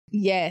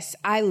Yes,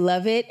 I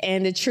love it.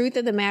 And the truth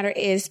of the matter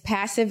is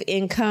passive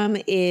income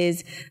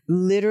is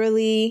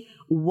literally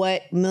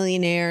what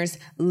millionaires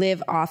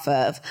live off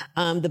of.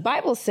 The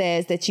Bible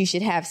says that you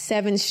should have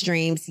 7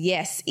 streams.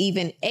 Yes,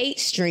 even 8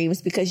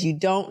 streams, because you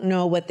don't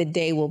know what the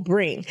day will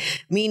bring,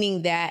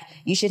 meaning that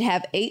you should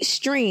have 8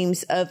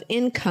 streams of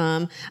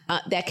income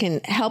that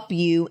can help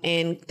you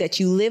and that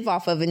you live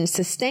off of and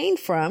sustain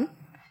from,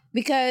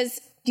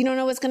 because you don't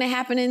know what's going to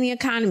happen in the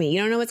economy. You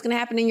don't know what's going to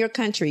happen in your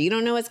country. You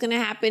don't know what's going to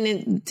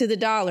happen to the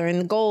dollar and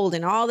the gold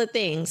and all the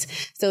things.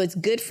 So it's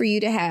good for you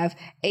to have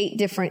 8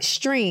 different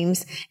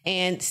streams.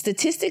 And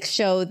statistics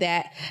show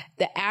that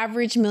the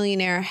average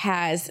millionaire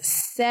has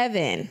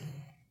 7.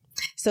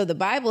 So the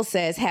Bible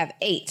says have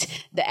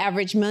 8. The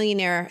average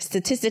millionaire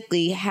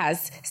statistically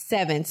has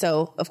 7.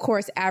 So of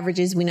course,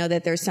 averages, we know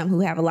that there's some who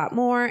have a lot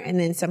more and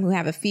then some who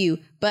have a few,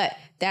 but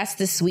that's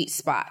the sweet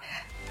spot.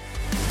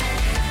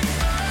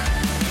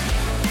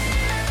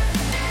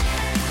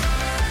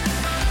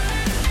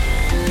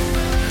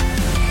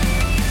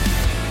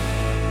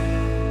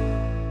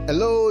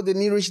 Hello, the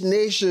New Rich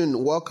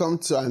Nation. Welcome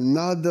to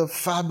another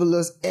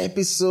fabulous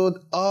episode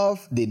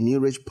of the New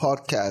Rich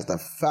Podcast, the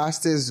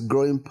fastest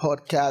growing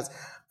podcast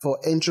for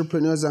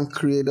entrepreneurs and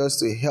creators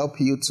to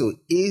help you to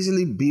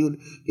easily build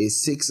a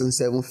 6- and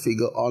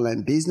 7-figure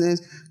online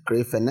business,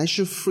 create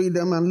financial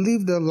freedom, and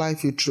live the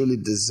life you truly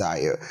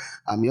desire.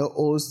 I'm your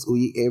host,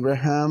 Uyi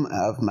Abraham.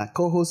 I have my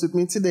co-host with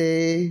me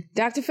today,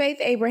 Dr. Faith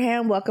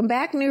Abraham. Welcome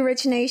back, New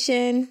Rich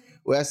Nation.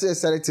 We're so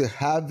excited to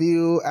have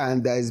you,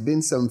 and there's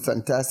been some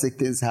fantastic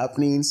things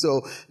happening.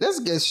 So let's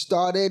get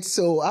started.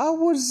 So how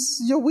was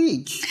your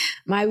week?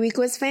 My week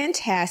was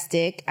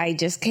fantastic. I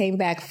just came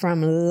back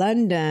from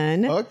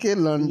London. Okay,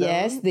 London.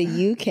 Yes,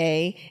 the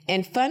UK.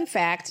 And fun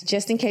fact,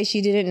 just in case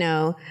you didn't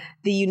know,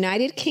 the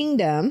United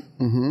Kingdom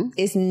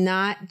is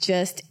not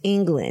just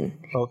England.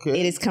 Okay.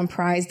 It is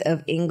comprised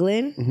of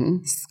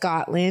England,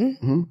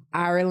 Scotland,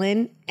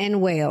 Ireland,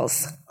 and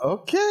Wales.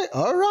 Okay,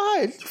 all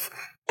right.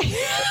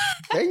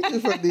 Thank you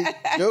for the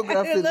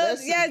geography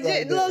lesson.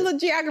 Yeah, little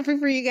geography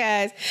for you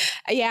guys.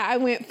 Yeah, I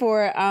went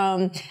for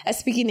a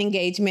speaking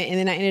engagement and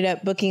then I ended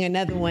up booking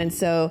another one.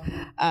 So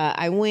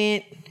I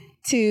went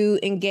to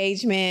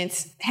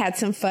engagements, had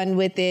some fun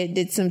with it,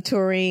 did some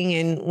touring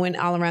and went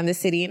all around the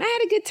city and I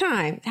had a good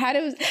time.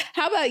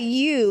 How about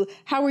you?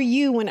 How were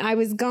you when I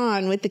was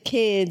gone with the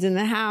kids and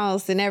the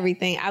house and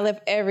everything? I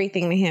left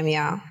everything to him,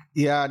 y'all.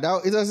 Yeah,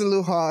 it was a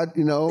little hard,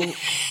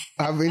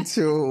 having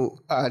to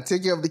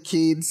take care of the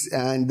kids.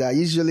 And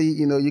usually,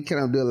 you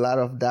cannot do a lot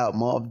of that,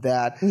 more of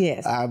that.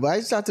 Yes. But I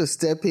just had to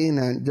step in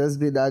and just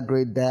be that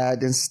great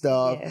dad and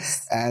stuff.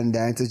 Yes. And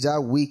it's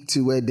just week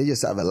 2 where they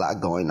just have a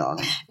lot going on.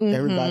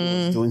 Everybody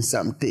was doing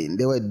something.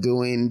 They were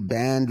doing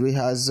band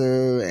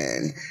rehearsal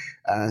and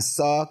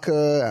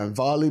soccer and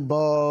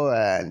volleyball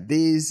and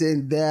this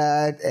and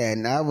that.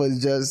 And I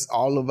was just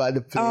all over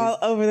the place. All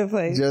over the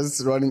place.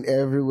 Just running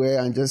everywhere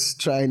and just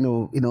trying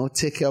to,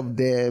 take care of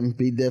them,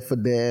 be there for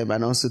them,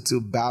 and also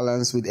to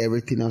balance with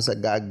everything else I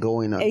got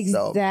going on.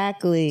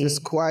 Exactly. So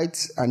just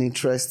quite an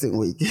interesting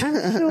week.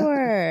 I'm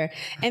sure.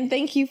 And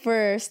thank you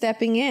for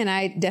stepping in.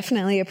 I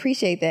definitely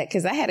appreciate that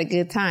because I had a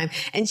good time.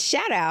 And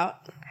shout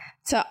out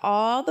to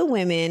all the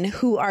women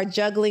who are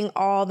juggling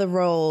all the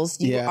roles.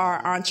 You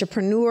are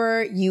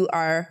entrepreneur, you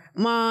are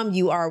mom,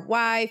 you are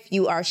wife,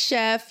 you are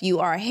chef, you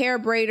are hair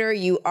braider,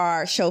 you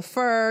are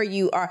chauffeur,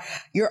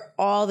 you're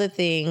all the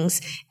things.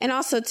 And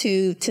also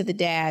to the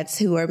dads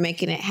who are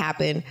making it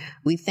happen.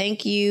 We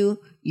thank you.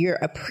 You're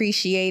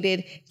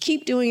appreciated.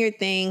 Keep doing your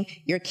thing.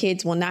 Your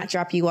kids will not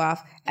drop you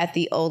off at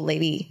the old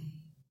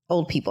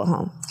people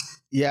home.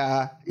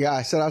 Yeah.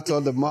 Shout out to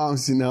all the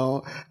moms,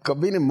 because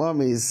being a mom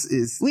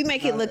is we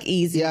make it look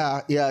easy.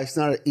 Yeah. It's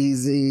not an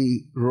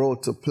easy role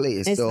to play.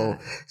 It's so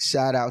not.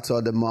 Shout out to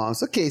all the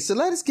moms. Okay, so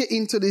let's get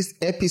into this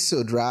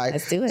episode, right?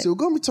 Let's do it. So we're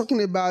going to be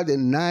talking about the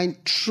 9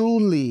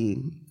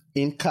 truly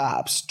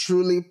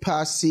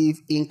passive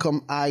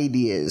income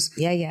ideas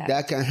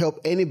that can help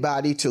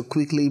anybody to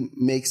quickly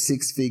make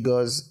 6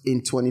 figures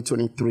in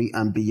 2023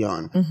 and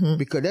beyond.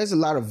 Because there's a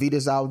lot of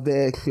videos out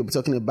there, people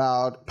talking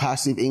about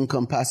passive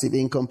income,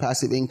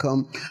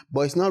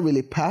 but it's not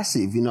really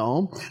passive,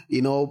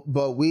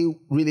 but we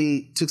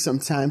really took some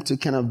time to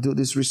kind of do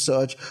this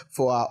research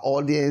for our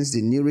audience,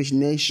 the New Rich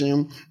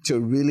Nation, to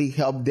really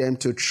help them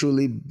to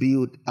truly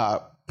build a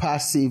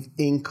passive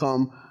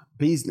income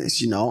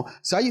business,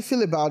 So how you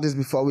feel about this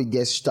before we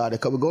get started?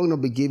 Because we're going to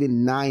be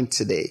giving 9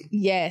 today.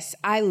 Yes,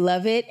 I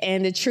love it.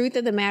 And the truth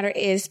of the matter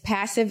is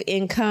passive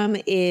income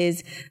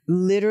is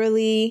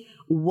literally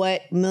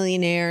what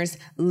millionaires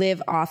live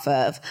off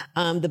of.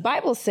 The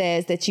Bible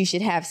says that you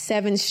should have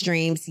 7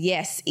 streams.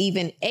 Yes,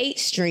 even 8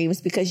 streams,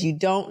 because you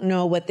don't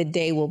know what the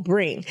day will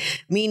bring,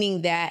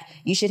 meaning that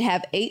you should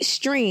have 8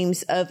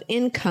 streams of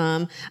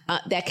income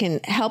that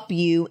can help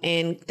you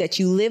and that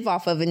you live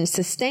off of and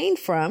sustain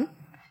from.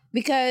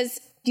 Because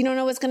you don't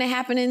know what's going to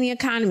happen in the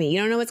economy. You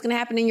don't know what's going to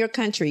happen in your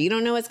country. You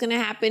don't know what's going to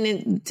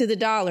happen to the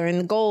dollar and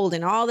the gold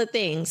and all the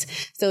things.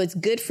 So it's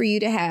good for you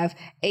to have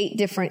 8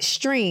 different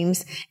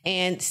streams.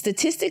 And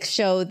statistics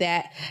show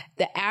that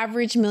the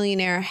average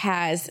millionaire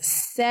has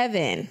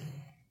 7.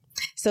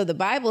 So the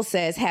Bible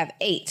says have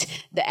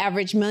 8. The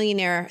average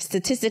millionaire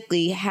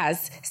statistically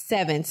has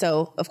 7.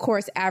 So of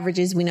course,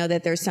 averages, we know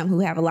that there's some who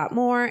have a lot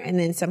more and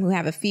then some who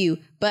have a few,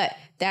 but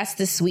that's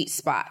the sweet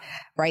spot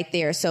right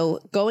there.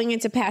 So going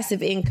into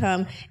passive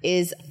income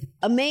is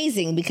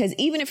amazing because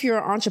even if you're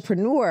an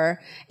entrepreneur,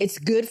 it's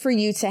good for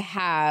you to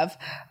have,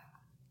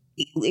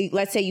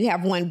 let's say you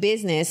have one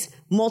business,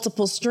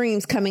 multiple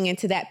streams coming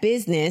into that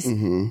business,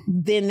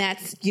 then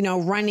that's,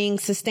 running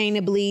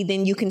sustainably.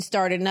 Then you can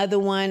start another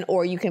one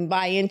or you can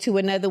buy into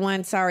another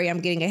one. Sorry, I'm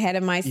getting ahead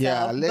of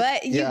myself,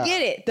 but you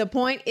get it. The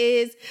point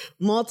is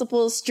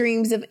multiple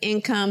streams of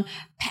income,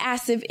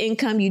 passive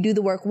income. You do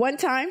the work one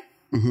time,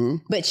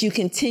 but you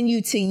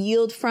continue to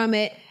yield from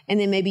it. And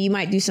then maybe you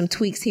might do some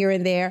tweaks here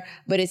and there,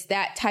 but it's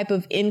that type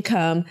of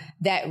income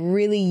that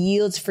really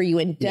yields for you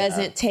and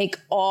doesn't take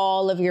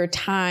all of your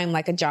time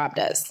like a job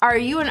does. Are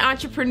you an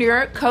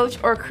entrepreneur, coach,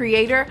 or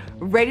creator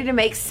ready to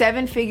make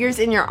 7 figures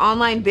in your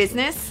online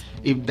business?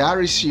 If that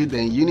is you,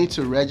 then you need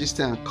to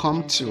register and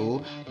come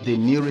to the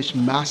New Rich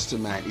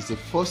Mastermind. It's a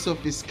first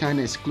of its kind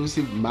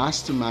exclusive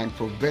mastermind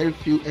for very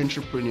few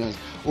entrepreneurs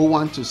who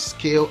want to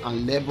scale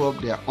and level up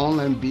their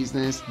online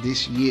business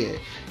this year.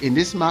 In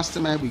this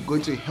mastermind, we're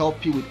going to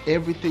help you with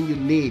everything you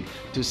need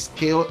to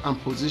scale and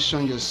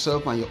position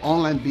yourself and your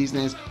online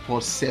business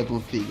for 7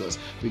 figures.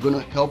 We're going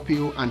to help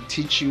you and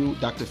teach you,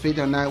 Dr. Faith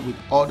and I, with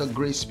other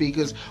great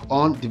speakers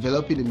on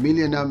developing the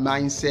millionaire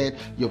mindset,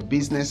 your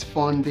business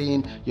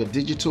funding, your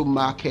digital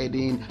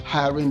marketing,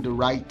 hiring the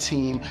right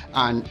team,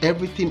 and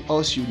everything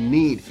else you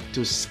need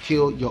to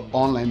scale your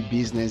online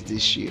business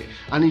this year.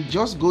 And it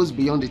just goes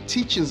beyond the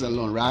teachings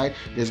alone, right?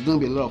 There's going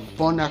to be a lot of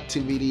fun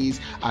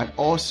activities, and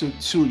also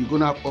too, you're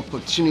going to have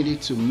opportunity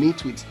to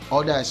meet with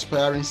other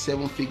aspiring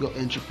 7-figure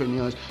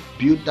entrepreneurs,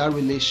 build that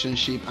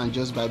relationship, and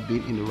just by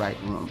being in the right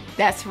room.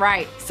 That's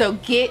right. So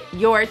get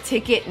your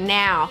ticket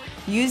now.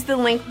 Use the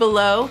link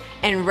below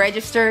and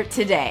register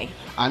today.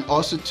 And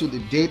also too, the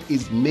date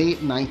is May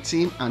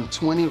 19 and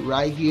 20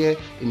 right here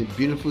in the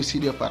beautiful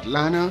city of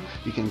Atlanta.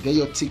 You can get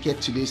your ticket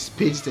to this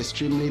page. It's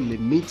extremely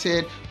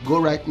limited. Go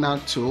right now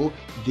to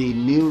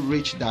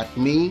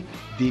thenewrich.me,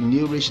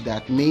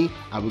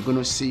 and we're going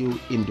to see you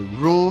in the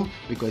room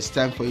because it's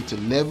time for you to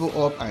level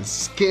up and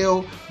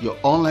scale your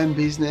online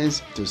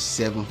business to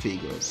 7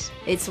 figures.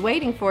 It's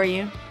waiting for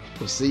you.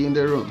 We'll see you in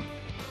the room.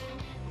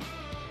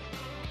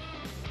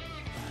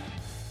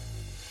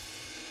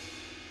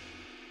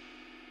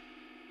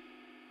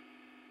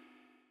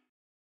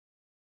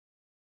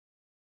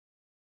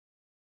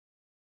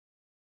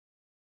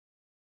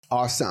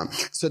 Awesome.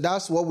 So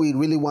that's what we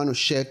really want to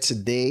share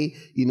today.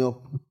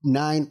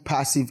 9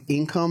 passive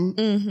income,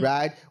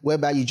 right?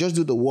 Whereby you just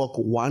do the work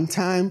one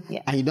time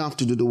and you don't have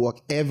to do the work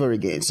ever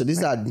again. So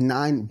these are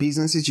 9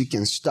 businesses you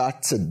can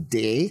start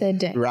today,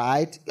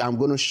 right? I'm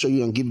going to show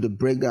you and give the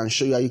breakdown,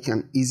 show you how you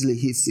can easily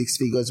hit 6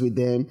 figures with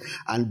them.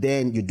 And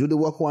then you do the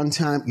work one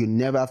time, you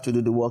never have to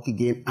do the work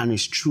again. And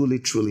it's truly,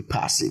 truly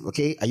passive.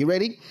 Okay. Are you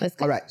ready? Let's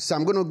go. All right. So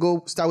I'm going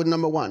to start with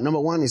number 1. Number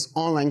 1 is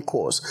online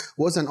course.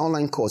 What's an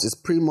online course? It's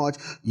pretty much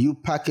you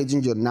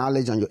packaging your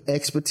knowledge and your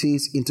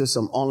expertise into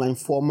some online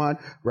format,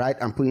 right?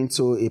 And put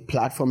into a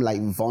platform like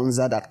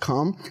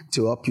Vonza.com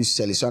to help you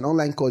sell it. So an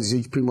online course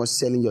is pretty much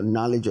selling your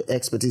knowledge, your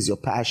expertise, your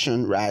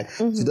passion, right?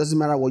 So it doesn't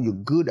matter what you're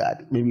good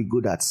at. Maybe you're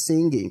good at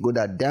singing, good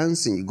at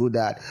dancing, you're good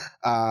at,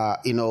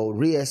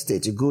 real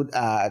estate, you're good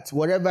at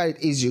whatever it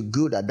is you're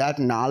good at. That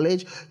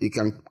knowledge, you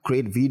can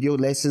create video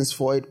lessons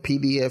for it,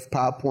 PDF,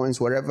 PowerPoints,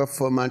 whatever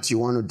format you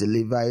want to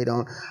deliver it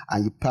on,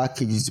 and you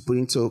package it, put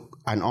into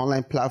an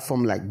online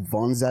platform like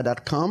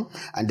Vonza.com,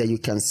 and then you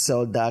can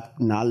sell that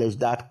knowledge,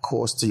 that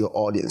course to your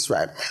audience,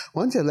 right?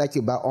 One thing I like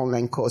about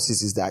online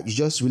courses is that you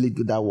just really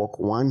do that work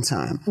one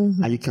time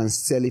and you can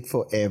sell it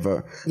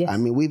forever. Yes. I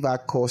mean, we've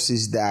had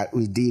courses that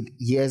we did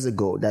years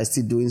ago that are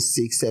still doing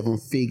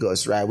 6-7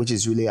 figures, right? Which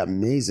is really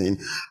amazing.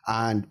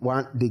 And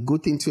the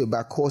good thing too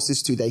about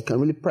courses too, that you can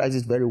really price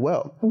it very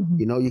well.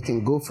 You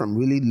can go from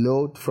really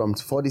low, from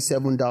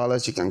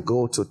 $47, you can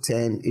go to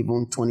 $10,000,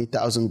 even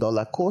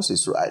 $20,000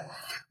 courses, right?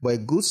 But a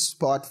good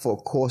spot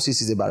for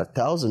courses is about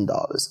 $1,000.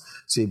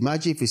 So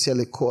imagine if you sell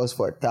a course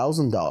for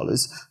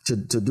 $1,000 to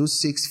do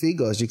 6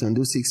 figures, you can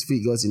do 6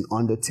 figures in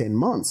under 10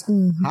 months.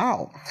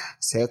 How?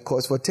 Sell a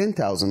course for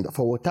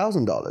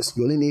 $1,000.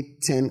 You only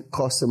need 10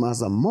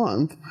 customers a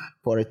month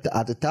at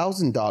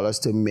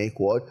 $1,000 to make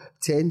what?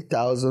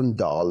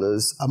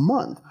 $10,000 a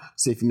month.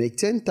 So if you make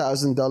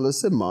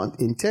 $10,000 a month,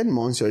 in 10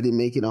 months, you're already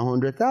making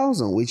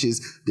 $100,000, which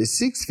is the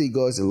 6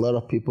 figures a lot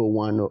of people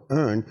want to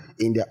earn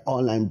in their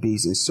online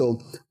business.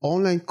 So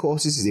online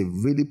courses is a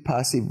really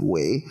passive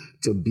way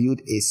to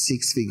build a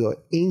 6-figure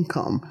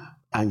income.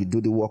 And you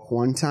do the work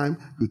one time,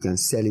 you can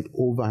sell it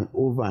over and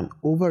over and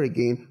over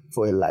again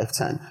for a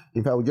lifetime.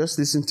 In fact, we just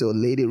listened to a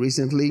lady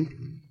recently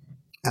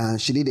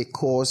And she did a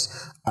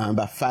course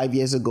about 5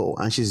 years ago,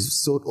 and she's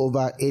sold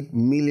over $8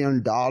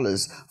 million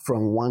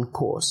from one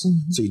course.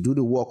 So you do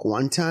the work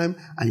one time,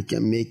 and you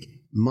can make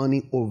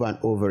money over and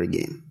over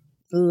again.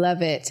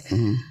 Love it.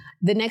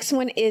 The next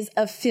one is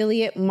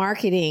affiliate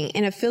marketing.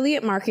 And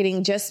affiliate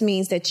marketing just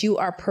means that you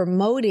are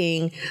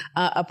promoting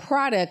a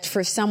product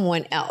for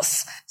someone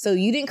else. So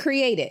you didn't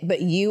create it,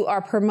 but you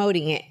are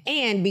promoting it.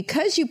 And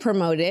because you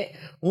promote it,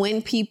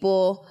 when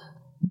people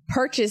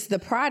purchase the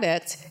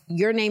product,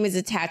 your name is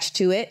attached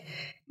to it.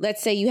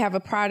 Let's say you have a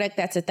product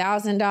that's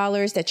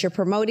 $1,000 that you're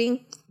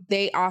promoting.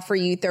 They offer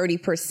you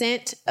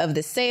 30% of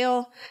the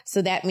sale.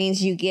 So that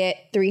means you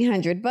get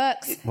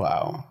 $300.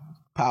 Wow.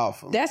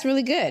 Powerful. That's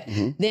really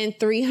good. Then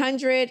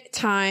 300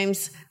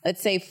 times,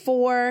 let's say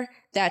 4,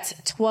 that's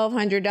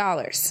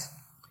 $1,200.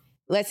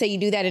 Let's say you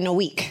do that in a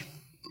week.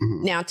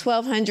 Now,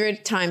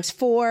 1,200 times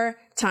 4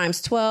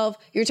 times 12,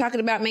 you're talking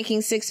about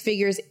making 6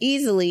 figures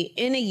easily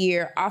in a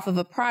year off of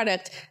a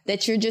product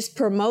that you're just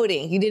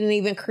promoting. You didn't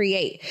even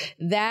create.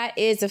 That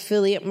is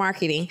affiliate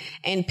marketing.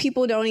 And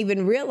people don't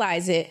even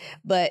realize it,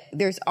 but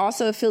there's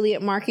also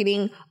affiliate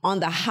marketing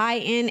on the high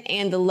end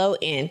and the low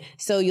end.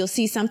 So you'll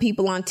see some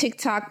people on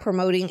TikTok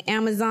promoting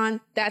Amazon.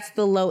 That's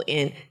the low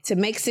end. To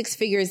make 6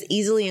 figures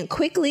easily and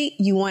quickly,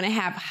 you want to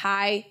have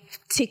high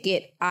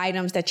ticket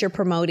items that you're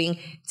promoting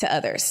to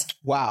others.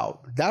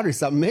 Wow, that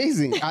is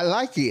amazing. I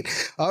like it.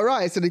 All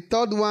right, so the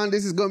third one,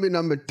 this is going to be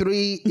number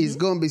 3, is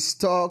going to be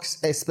stocks,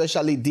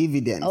 especially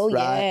dividends. Oh,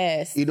 right?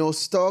 Yes. You know,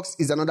 stocks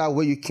is another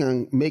way you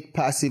can make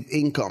passive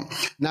income.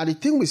 Now, the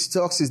thing with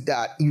stocks is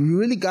that you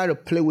really got to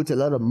play with a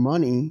lot of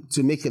money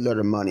to make a lot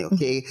of money,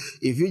 okay?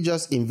 If you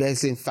just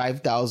invest in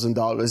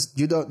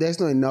 $5,000, there's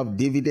not enough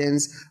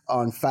dividends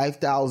on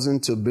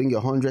 $5,000 to bring you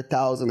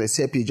 $100,000,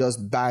 except you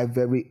just buy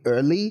very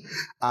early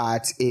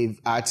at a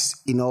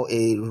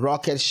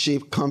rocket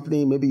ship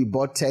company. Maybe you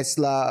bought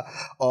Tesla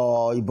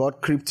or you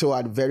bought crypto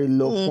at very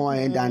low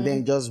point and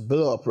then just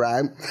blow up,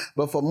 right?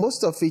 But for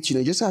most of it,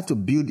 you just have to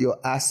build your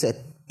asset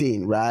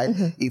thing, right?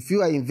 If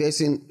you are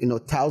investing,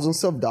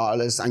 thousands of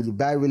dollars and you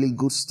buy really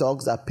good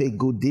stocks that pay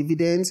good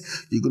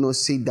dividends, you're going to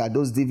see that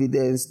those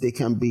dividends, they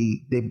can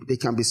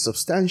be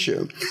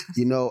substantial.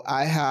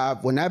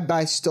 When I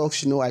buy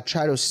stocks, I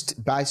try to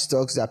buy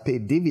stocks that pay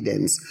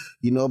dividends,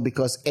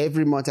 because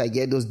every month I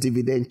get those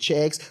dividend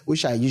checks,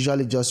 which I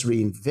usually just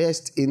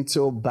reinvest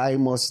into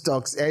buying more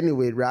stocks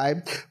anyway,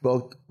 right?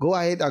 But go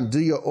ahead and do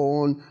your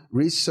own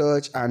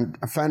research and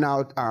find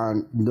out,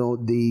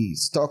 the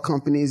stock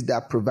companies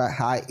that provide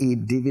high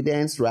yield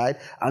dividends, right?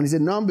 And it's a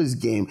numbers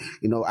game.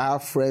 I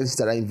have friends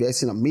that are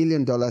investing $1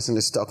 million in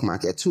the stock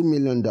market, $2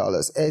 million,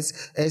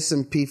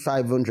 S&P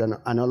 500,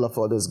 and all of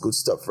all those good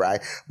stuff,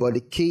 right? But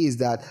the key is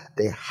that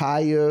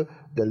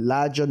the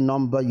larger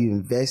number you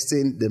invest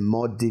in, the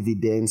more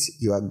dividends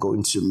you are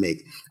going to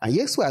make. And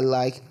yes, why I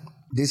like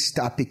this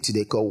topic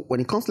today, because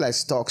when it comes to like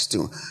stocks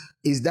too,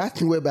 is that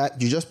thing whereby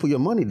you just put your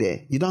money there.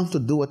 You don't have to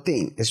do a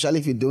thing, especially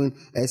if you're doing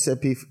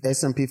S&P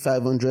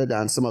 500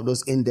 and some of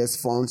those index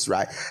funds,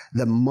 right?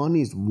 The money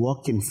is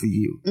working for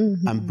you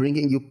and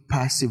bringing you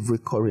passive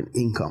recurring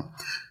income.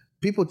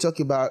 People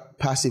talk about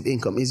passive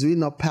income. It's really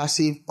not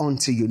passive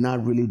until you're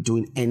not really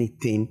doing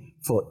anything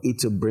for it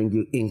to bring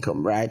you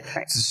income, right?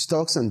 So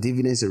stocks and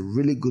dividends are a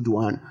really good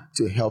one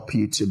to help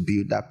you to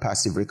build that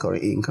passive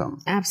recurring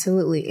income.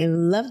 Absolutely.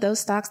 And love those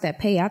stocks that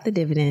pay out the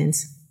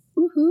dividends.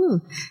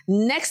 Woohoo.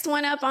 Next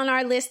one up on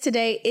our list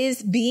today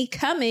is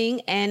becoming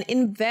an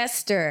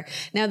investor.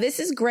 Now, this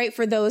is great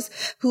for those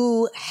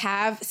who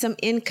have some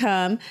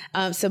income,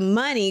 some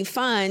money,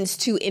 funds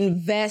to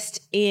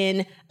invest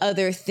in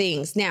other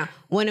things. Now,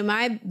 one of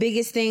my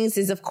biggest things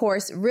is, of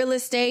course, real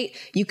estate.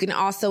 You can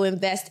also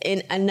invest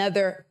in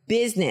another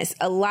business.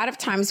 A lot of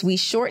times we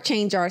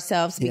shortchange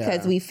ourselves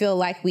because we feel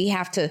like we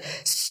have to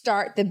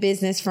start the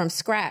business from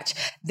scratch.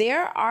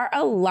 There are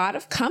a lot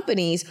of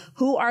companies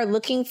who are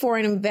looking for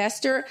an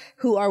investor,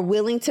 who are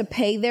willing to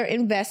pay their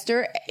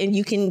investor. And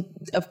you can,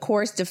 of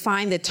course,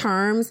 define the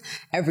terms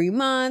every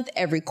month,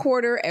 every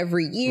quarter,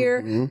 every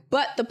year.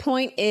 But the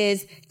point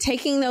is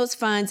taking those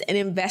funds and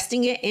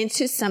investing it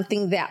into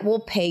something that will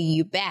pay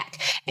you back.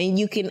 And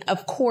you can,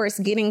 of course,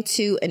 get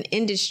into an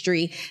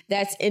industry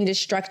that's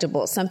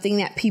indestructible, something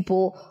that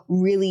people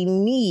really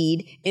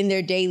need in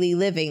their daily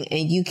living.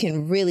 And you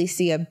can really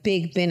see a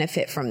big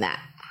benefit from that.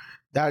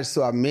 That is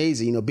so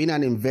amazing. Being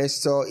an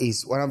investor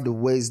is one of the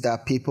ways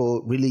that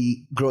people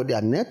really grow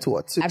their net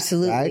worth.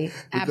 Absolutely. Right?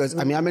 Because,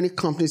 how many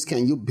companies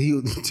can you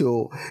build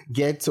to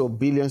get to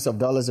billions of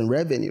dollars in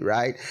revenue,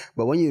 right?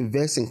 But when you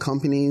invest in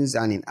companies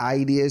and in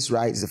ideas,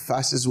 right, it's the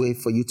fastest way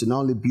for you to not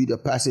only build a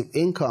passive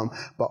income,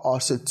 but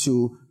also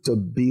to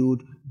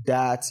build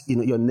that,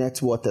 your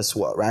net worth as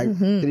well, right?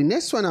 So the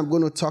next one I'm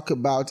going to talk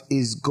about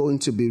is going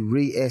to be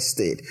real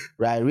estate,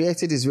 right? Real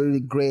estate is really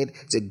great.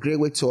 It's a great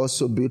way to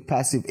also build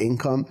passive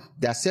income.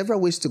 There are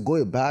several ways to go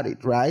about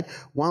it, right?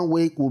 One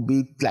way will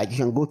be like you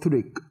can go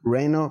through the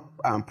rental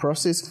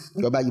process,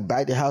 whereby you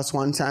buy the house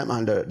one time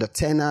and the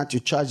tenant,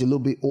 you charge a little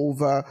bit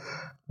over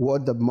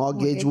what the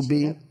mortgage will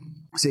be.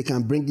 So it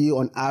can bring you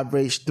on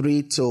average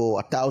 $3,000 to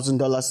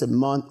 $1,000 a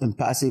month in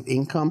passive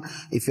income.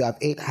 If you have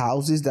 8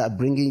 houses that are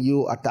bringing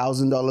you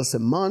 $1,000 a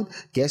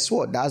month, guess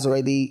what? That's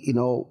already,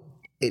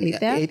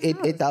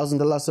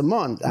 $8,000 a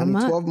month. And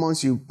in 12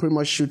 months, you're pretty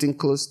much shooting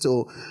close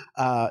to,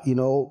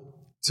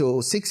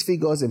 to 6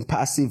 figures in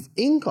passive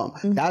income.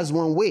 That's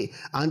one way.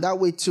 And that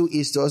way too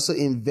is to also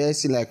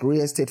invest in like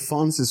real estate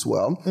funds as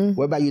well,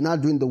 whereby you're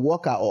not doing the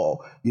work at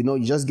all. You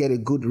just get a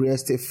good real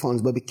estate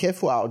funds, but be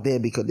careful out there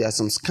because there are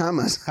some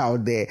scammers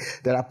out there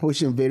that are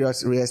pushing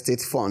various real estate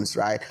funds,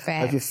 right?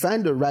 If you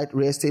find the right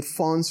real estate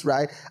funds,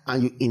 right,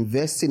 and you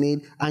invest in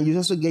it, and you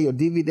also get your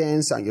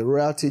dividends and your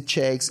royalty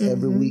checks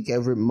every week,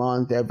 every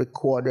month, every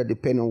quarter,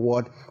 depending on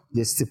what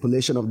the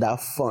stipulation of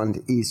that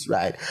fund is,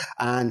 right?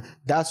 And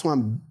that's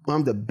one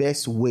of the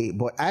best way.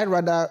 But I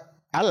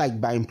like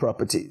buying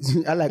properties.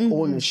 I like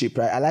ownership,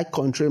 right? I like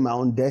controlling my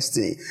own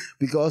destiny,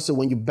 because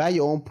when you buy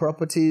your own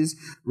properties,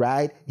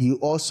 right, you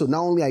also, not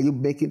only are you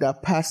making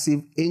that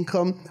passive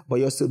income, but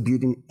you're also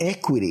building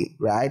equity,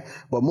 right?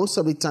 But most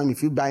of the time,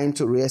 if you buy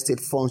into real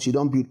estate funds, you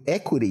don't build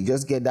equity. You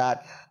just get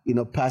that,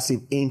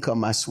 passive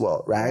income as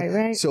well, right?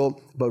 Right.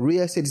 So, but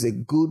real estate is a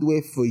good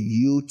way for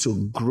you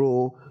to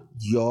grow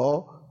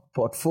your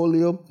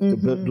portfolio, to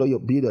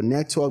build a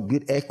network,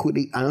 build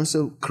equity, and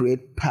also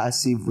create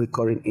passive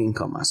recurring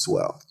income as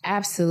well.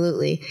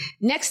 Absolutely.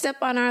 Next up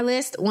on our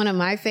list, one of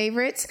my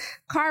favorites,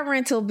 car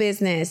rental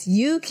business.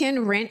 You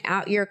can rent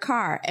out your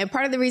car. And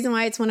part of the reason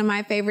why it's one of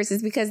my favorites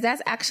is because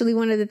that's actually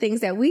one of the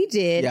things that we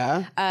did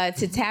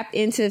to tap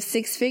into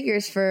 6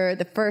 figures for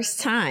the first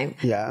time.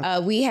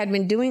 We had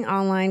been doing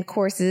online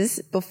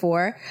courses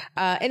before,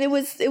 and it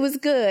was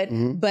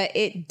good, but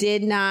it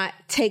did not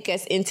take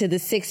us into the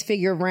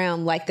 6-figure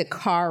realm like the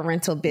car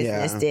rental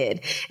business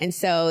did. And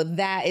so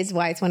that is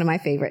why it's one of my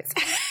favorites.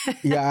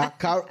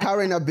 Car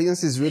rental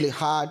business is really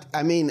hard.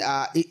 I mean,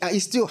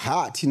 it's still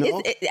hard,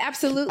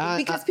 Absolutely,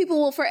 because people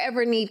will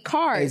forever need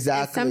cars.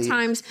 Exactly. And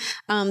sometimes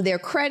their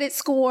credit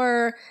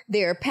score,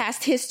 their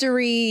past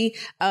history,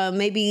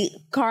 maybe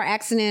car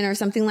accident or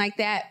something like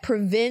that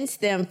prevents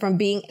them from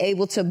being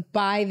able to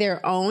buy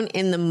their own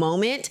in the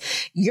moment.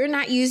 You're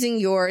not using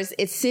yours.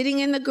 It's sitting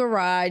in the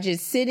garage.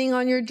 It's sitting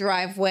on your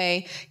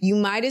driveway. You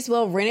might as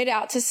well rent it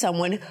out to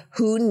someone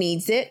who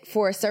needs it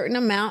for a certain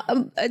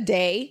amount a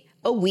day,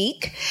 a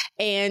week.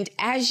 And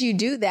as you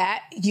do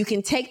that, you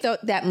can take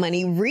that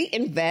money,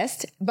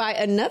 reinvest, buy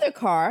another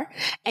car,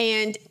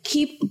 and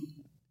keep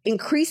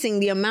increasing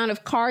the amount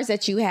of cars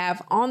that you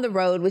have on the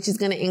road, which is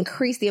going to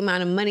increase the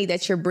amount of money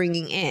that you're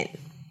bringing in.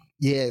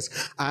 Yes.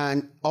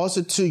 And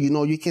also too,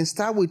 you can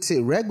start with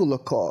a regular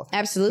car.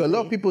 Absolutely. So a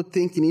lot of people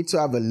think you need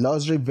to have a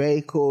luxury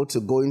vehicle to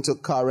go into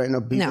car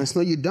rental business.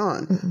 No, you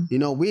don't.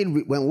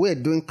 When we're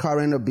doing car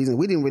rental business,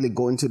 we didn't really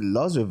go into the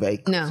luxury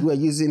vehicles. No. We're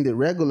using the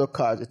regular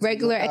cars.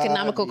 Regular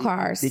economical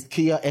cars. The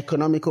Kia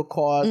economical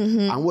cars.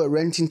 And we're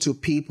renting to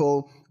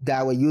people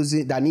that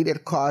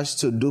needed cars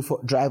to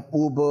drive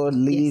Uber,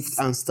 Lyft,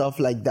 and stuff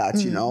like that,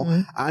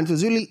 And it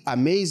was really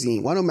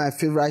amazing. One of my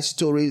favorite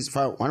stories,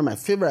 one of my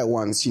favorite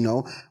ones,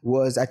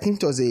 was, I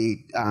think it was a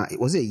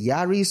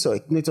Yaris, or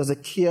it was a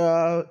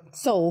Kia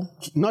Soul.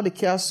 Not the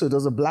Kia Soul, it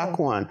was a black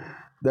one.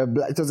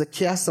 It was a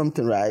Kia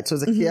something, right? It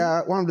was a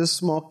Kia, one of the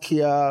small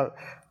Kia.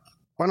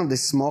 I can't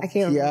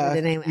remember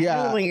the name. I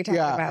know the one you're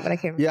talking about, but I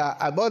can't remember. Yeah,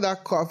 I bought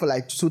that car for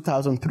like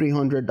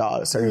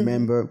 $2,300, I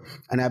remember.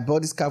 And I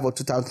bought this car for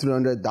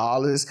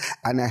 $2,300,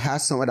 and I had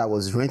someone that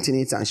was renting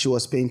it, and she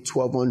was paying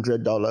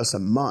 $1,200 a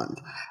month.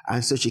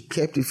 And so she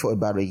kept it for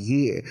about a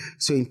year.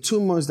 So in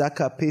 2 months, that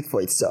car paid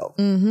for itself.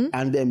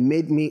 And then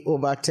made me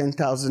over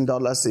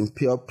 $10,000 in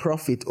pure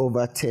profit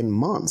over 10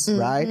 months,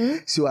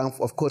 right? So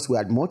of course, we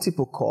had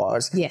multiple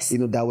cars,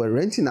 that were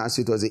renting us.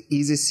 So it was an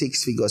easy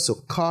 6 figures. So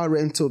car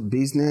rental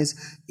business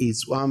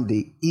is one of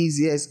the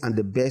easiest and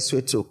the best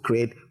way to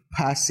create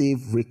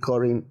passive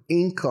recurring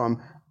income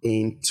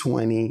in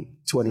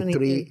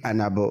 2023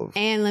 and above.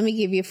 And let me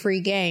give you a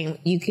free game.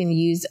 You can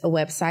use a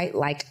website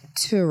like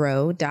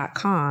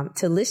Turo.com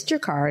to list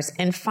your cars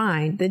and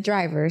find the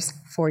drivers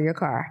for your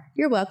car.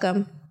 You're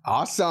welcome.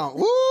 Awesome.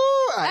 Woo!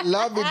 I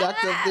love it,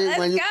 Dr. P.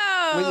 When you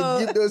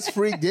give those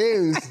free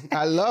games,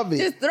 I love it.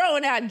 Just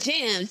throwing out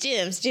gems.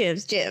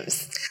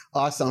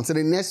 Awesome. So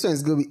the next one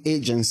is going to be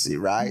agency,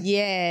 right?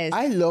 Yes.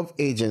 I love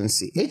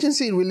agency.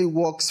 Agency really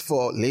works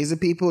for lazy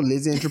people,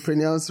 lazy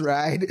entrepreneurs,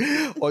 right?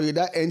 Or you're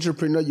that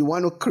entrepreneur, you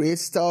want to create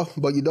stuff,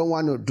 but you don't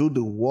want to do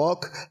the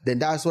work. Then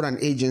that's what an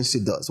agency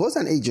does. What's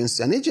an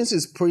agency? An agency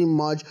is pretty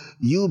much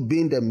you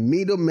being the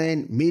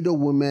middleman,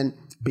 middlewoman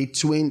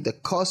between the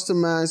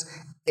customers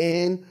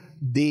and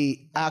the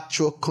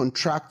actual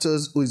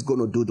contractors who is going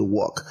to do the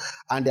work.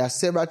 And there are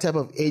several types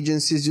of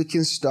agencies you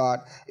can start.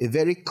 A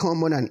very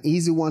common and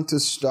easy one to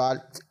start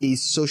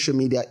is social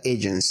media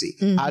agency.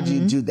 How do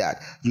you do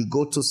that? You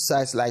go to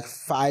sites like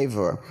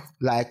Fiverr,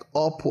 like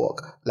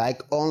Upwork, like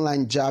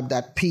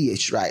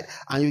onlinejob.ph, right?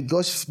 And you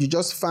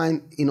just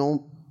find,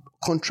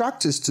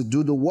 contractors to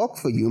do the work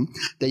for you.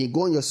 Then you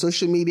go on your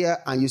social media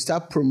and you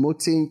start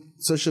promoting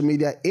social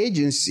media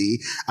agency.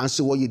 And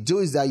so what you do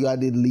is that you are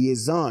the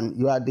liaison,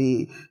 you are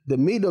the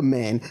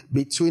middleman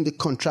between the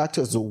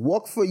contractors who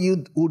work for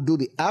you, who do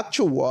the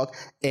actual work,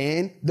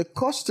 and the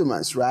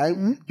customers, right?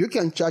 Mm-hmm. You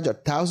can charge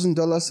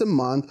 $1,000 a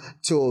month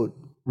to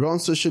run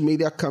social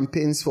media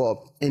campaigns for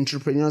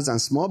entrepreneurs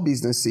and small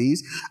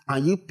businesses,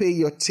 and you pay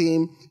your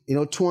team,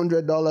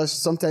 $200,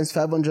 sometimes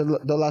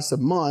 $500 a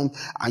month,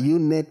 and you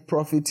net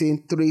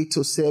profiting $300 to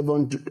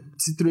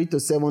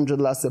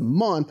 $700 a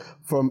month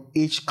from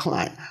each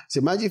client. So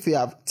imagine if you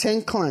have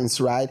 10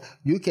 clients, right?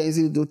 You can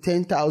easily do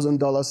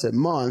 $10,000 a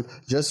month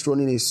just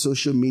running a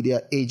social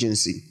media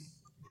agency.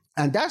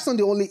 And that's not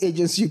the only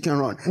agency you can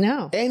run.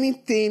 No.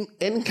 Anything,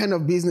 any kind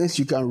of business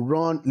you can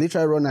run,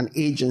 literally run an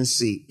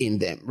agency in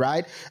them,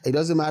 right? It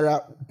doesn't matter.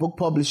 Book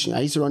publishing.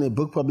 I used to run a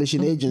book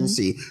publishing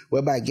agency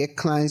whereby I get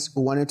clients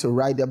who wanted to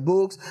write their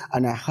books,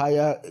 and I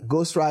hire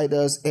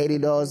ghostwriters,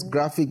 editors,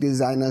 graphic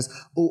designers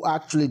who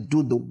actually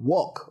do the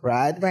work,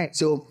 right? Right.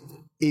 So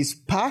it's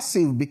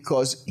passive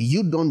because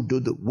you don't do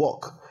the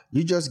work.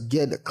 You just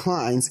get the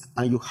clients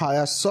and you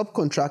hire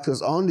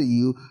subcontractors under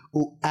you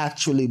who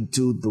actually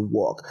do the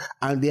work.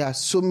 And there are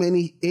so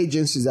many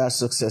agencies that are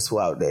successful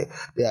out there.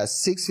 There are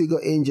 6-figure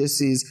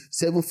agencies,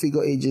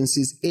 7-figure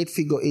agencies,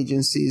 8-figure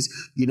agencies,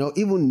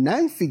 even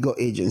 9-figure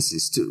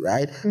agencies too,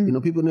 right?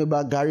 People know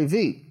about Gary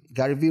Vee.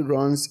 Gary Vee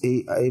runs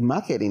a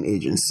marketing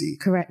agency.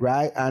 Correct.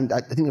 Right? And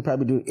I think they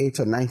probably do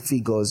 8 or 9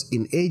 figures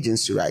in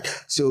agency, right?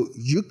 So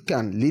you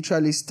can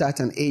literally start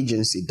an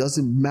agency.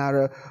 Doesn't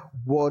matter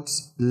what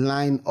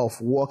line of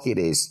work it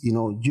is.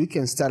 You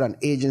can start an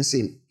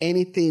agency in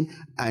anything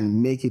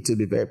and make it to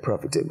be very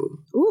profitable.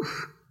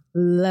 Oof,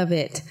 love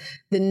it.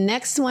 The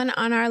next one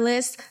on our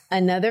list,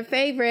 another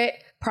favorite,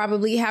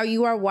 probably how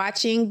you are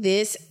watching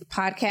this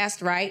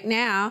podcast right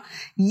now,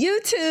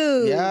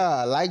 YouTube. Yeah,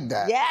 I like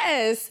that.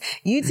 Yes.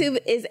 YouTube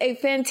is a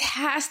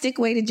fantastic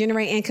way to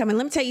generate income. And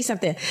let me tell you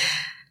something.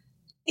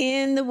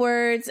 In the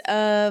words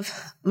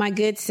of my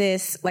good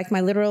sis, like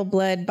my literal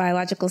blood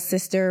biological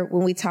sister,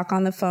 when we talk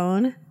on the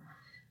phone,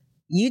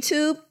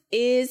 YouTube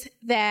is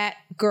that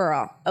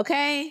girl.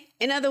 Okay.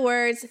 In other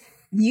words,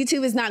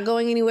 YouTube is not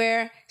going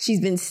anywhere.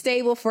 She's been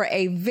stable for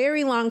a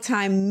very long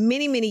time,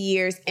 many, many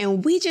years,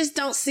 and we just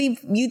don't see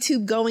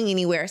YouTube going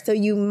anywhere. So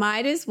you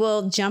might as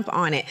well jump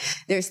on it.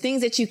 There's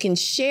things that you can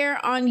share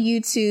on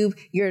YouTube,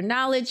 your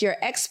knowledge, your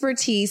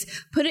expertise,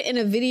 put it in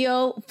a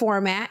video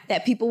format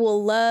that people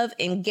will love,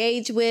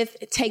 engage with,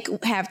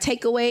 have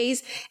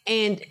takeaways,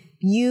 and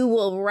you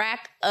will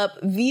rack up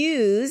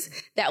views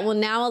that will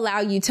now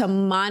allow you to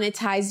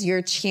monetize your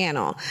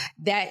channel.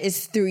 That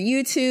is through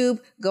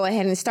YouTube. Go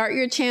ahead and start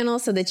your channel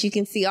so that you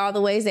can see all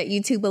the ways that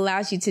YouTube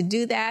allows you to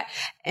do that.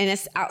 And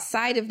it's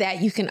outside of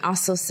that, you can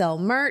also sell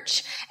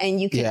merch,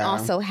 and you can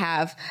also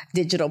have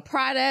digital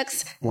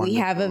products. Wonderful. We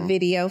have a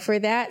video for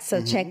that.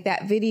 So check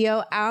that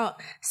video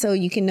out so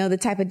you can know the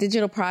type of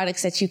digital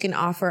products that you can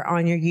offer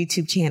on your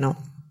YouTube channel.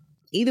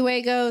 Either way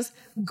it goes,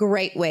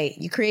 great way.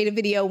 You create a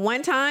video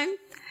one time,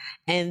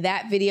 and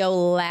that video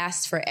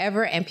lasts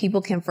forever, and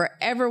people can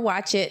forever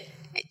watch it,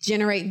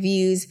 generate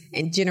views,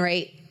 and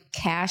generate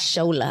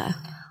cashola.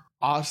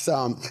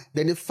 Awesome.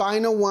 Then the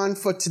final one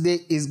for today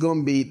is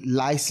going to be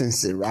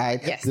licensing, right?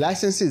 Yes.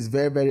 Licensing is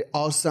very, very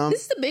awesome.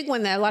 This is the big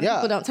one that a lot of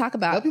people don't talk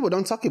about. A lot of people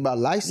don't talk about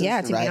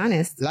licensing, to be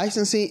honest.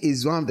 Licensing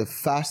is one of the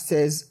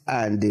fastest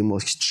and the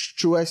most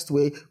truest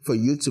way for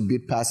you to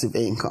build passive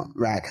income,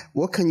 right?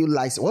 What can you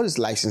license? What is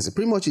licensing?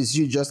 Pretty much is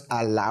you just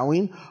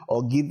allowing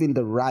or giving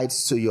the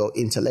rights to your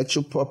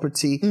intellectual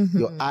property,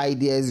 your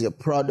ideas, your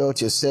products,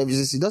 your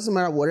services. It doesn't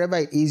matter, whatever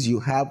it is you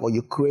have or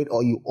you create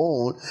or you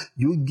own,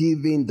 you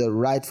giving the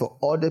right for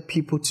other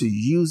people to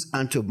use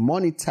and to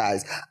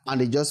monetize,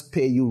 and they just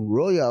pay you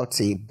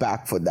royalty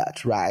back for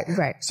that, right?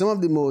 Right. Some of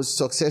the most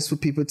successful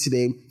people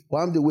today,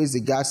 one of the ways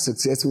they got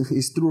successful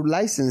is through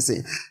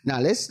licensing. Now,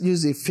 let's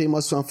use a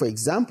famous one, for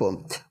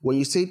example. When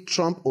you say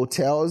Trump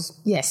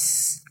hotels,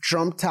 yes,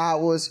 Trump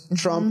towers,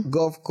 Trump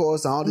golf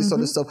course, and all this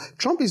other stuff,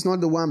 Trump is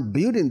not the one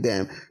building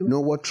them.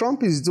 What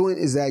Trump is doing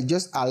is that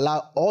just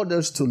allow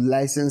others to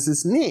license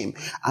his name.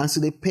 And so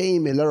they pay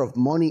him a lot of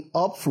money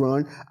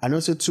upfront, and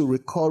also to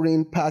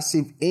recurring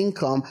passive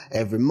income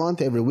every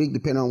month, every week,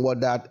 depending on what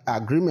that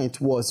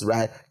agreement was,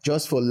 right?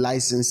 Just for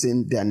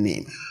licensing their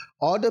name.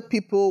 Other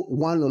people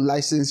want to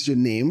license your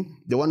name.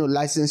 They want to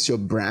license your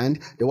brand.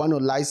 They want to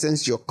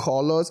license your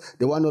colors.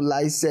 They want to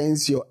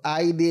license your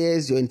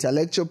ideas, your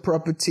intellectual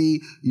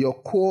property, your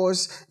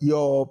course,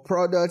 your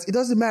products. It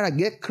doesn't matter.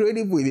 Get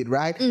creative with it,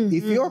 right?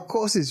 If your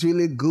course is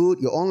really good,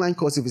 your online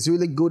course, if it's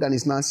really good and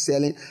it's not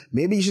selling,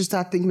 maybe you should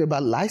start thinking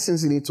about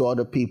licensing it to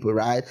other people,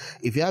 right?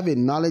 If you have a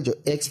knowledge or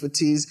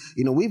expertise,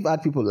 we've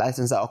had people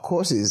license our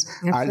courses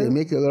and they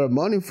make a lot of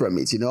money from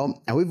it,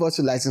 and we've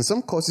also licensed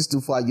some courses too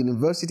for our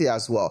university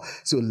as well.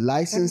 So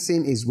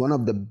licensing is one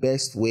of the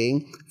best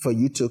ways for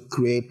you to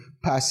create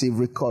passive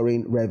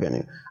recurring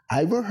revenue.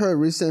 I even heard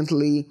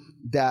recently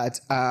that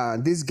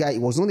this guy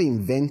was not the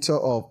inventor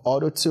of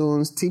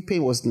auto-tunes.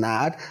 T-Pain was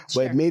not,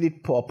 but it made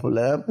it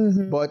popular.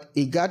 But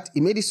he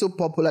made it so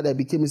popular that it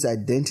became his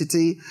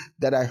identity,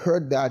 that I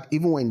heard that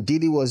even when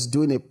Diddy was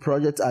doing a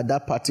project at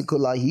that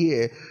particular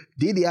year,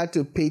 Diddy had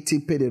to pay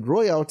T-Pain a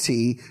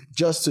royalty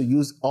just to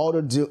use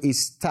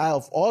his style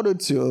of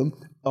auto-tune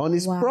on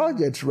his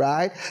project,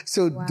 right?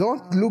 So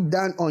don't look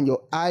down on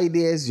your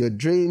ideas, your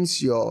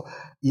dreams, your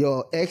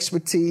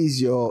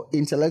expertise, your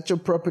intellectual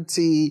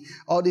property,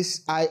 all this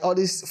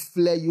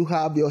flair you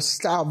have, your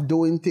style of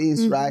doing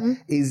things, right,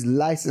 is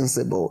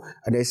licensable.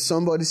 And there's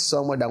somebody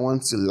somewhere that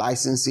wants to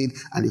license it,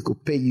 and they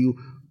could pay you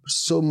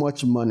so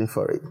much money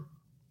for it.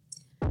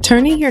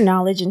 Turning your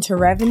knowledge into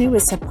revenue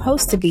is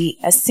supposed to be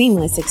a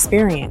seamless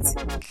experience,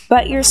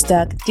 but you're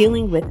stuck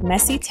dealing with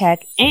messy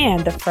tech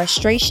and the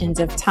frustrations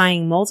of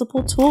tying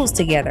multiple tools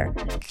together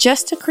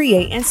just to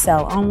create and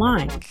sell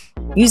online.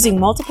 Using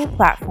multiple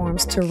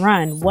platforms to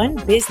run one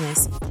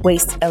business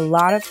wastes a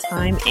lot of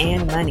time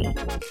and money.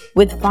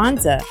 With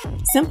Vonza,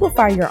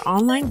 simplify your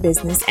online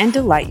business and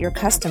delight your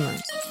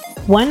customers.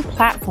 One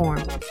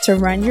platform to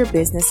run your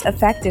business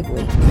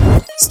effectively.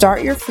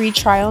 Start your free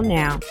trial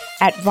now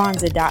at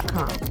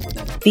Vonza.com.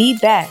 The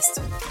best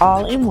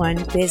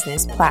all-in-one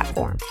business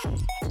platform.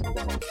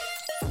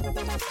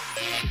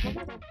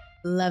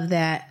 Love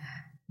that.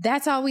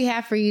 That's all we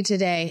have for you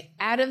today.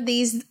 Out of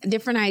these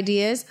different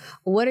ideas,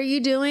 what are you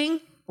doing?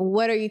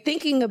 What are you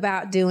thinking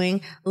about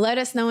doing? Let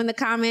us know in the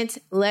comments.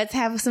 Let's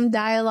have some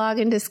dialogue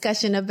and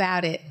discussion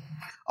about it.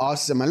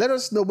 Awesome. And let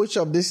us know which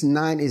of these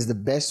 9 is the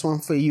best one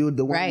for you,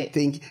 the one you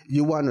think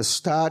you want to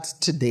start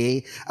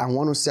today, and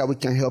want to see how we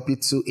can help you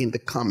too in the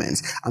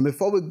comments. And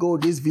before we go,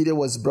 this video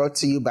was brought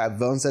to you by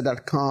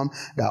Vonza.com,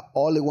 the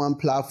all-in-one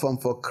platform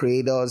for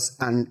creators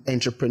and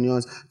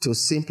entrepreneurs to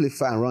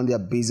simplify and run their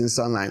business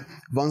online.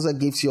 Vonza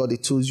gives you all the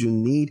tools you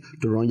need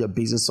to run your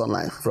business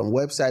online, from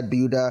website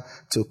builder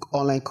to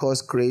online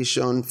course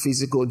creation,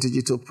 physical,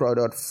 digital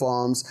product,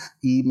 forms,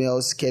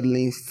 emails,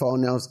 scheduling,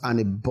 funnels, and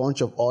a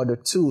bunch of other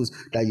tools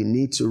that you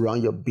need to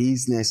run your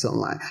business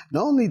online.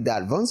 Not only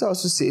that, Vonza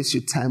also saves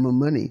you time and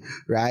money,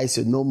 right?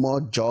 So no more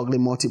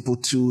juggling multiple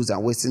tools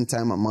and wasting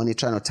time and money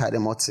trying to tie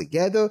them all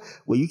together,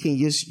 where you can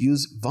just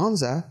use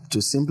Vonza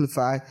to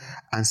simplify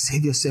and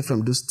save yourself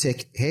from those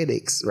tech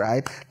headaches,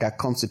 right? That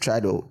comes to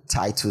try to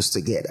tie tools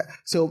together.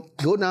 So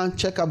go down,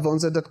 check out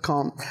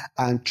Vonza.com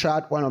and try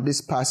out one of these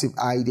passive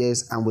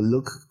ideas, and we'll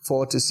look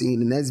forward to seeing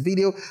you in the next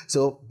video.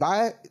 So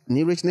bye,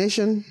 New Rich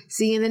Nation.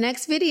 See you in the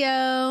next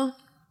video.